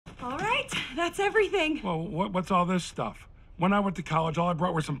right, that's everything. Well, what's all this stuff? When I went to college, all I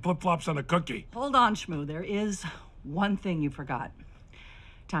brought were some flip-flops and a cookie. Hold on, Shmoo. There is one thing you forgot.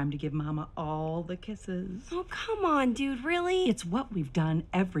 Time to give Mama all the kisses. Oh, come on, dude, really? It's what we've done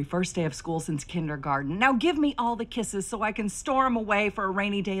every first day of school since kindergarten. Now give me all the kisses so I can store them away for a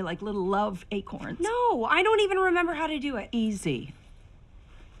rainy day like little love acorns. No, I don't even remember how to do it. Easy.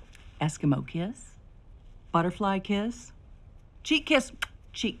 Eskimo kiss, butterfly kiss, cheek kiss,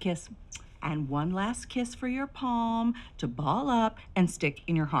 and one last kiss for your palm to ball up and stick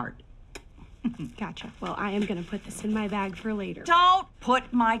in your heart. Gotcha. Well, I am gonna put this in my bag for later. Don't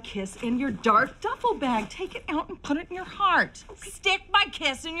put my kiss in your dark duffel bag. Take it out and put it in your heart. Stick my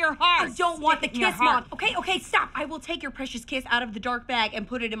kiss in your heart. I don't want the Stick it in your kiss, Mom. heart. Okay, stop. I will take your precious kiss out of the dark bag and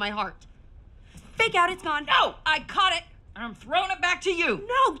put it in my heart. Fake out, it's gone. No, I caught it. And I'm throwing it back to you.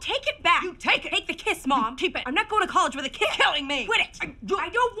 No, take it back. You take it. Take the kiss, Mom. Keep it. I'm not going to college with a kiss. Killing me. Quit it. I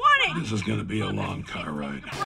don't want it. This is gonna be a long car ride.